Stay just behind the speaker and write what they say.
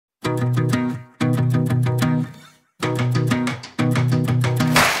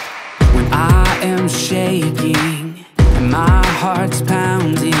heart's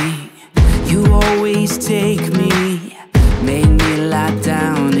pounding. You always take me, make me lie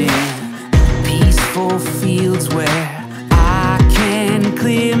down in peaceful fields where I can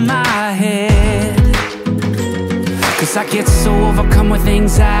clear my head. Cause I get so overcome with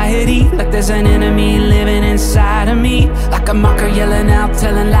anxiety, like there's an enemy living inside of me, like a mocker yelling out,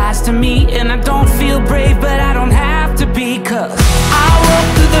 telling lies to me. And I don't feel brave, but I don't have to be, cause I walk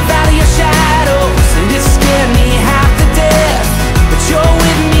through the valley of shadows, and it scared me half to death, but you're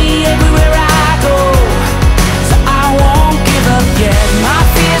with me everywhere I go, so I won't give up yet. My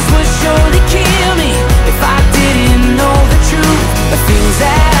fears would surely kill me if I didn't know the truth. The things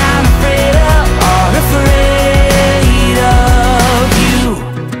that I'm afraid of are afraid of you.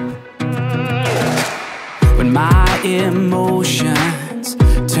 When my emotions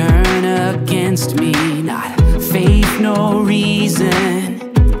turn against me, not faith, no reason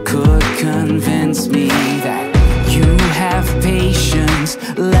could convince me that you have patience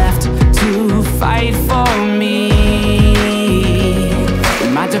left to fight for me.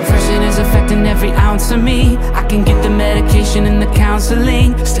 When my depression is affecting every ounce of me, I can get the medication and the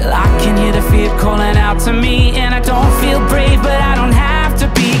counseling, still I can hear the fear calling out to me. And I don't feel brave, but I don't have to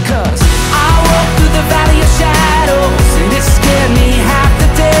be, cause I walk through the valley of shadows, and it scared me half to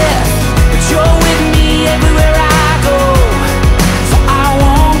death, but you're with me everywhere I go, so I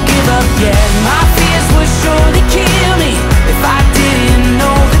won't give up yet. My fears would surely kill me if I didn't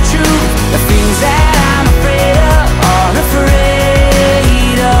know the truth. The things that I'm afraid of are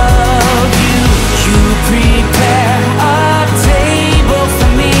afraid of you. You prepare a table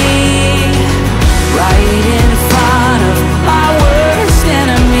for me right in front of my worst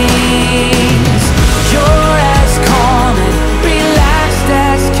enemies. You're as calm and relaxed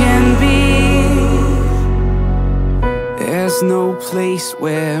as can be. There's no place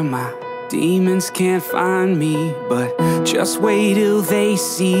where my demons can't find me, but just wait till they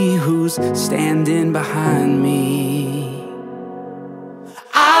see who's standing behind me.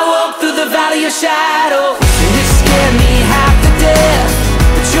 I walk through the valley of shadows, and it scared me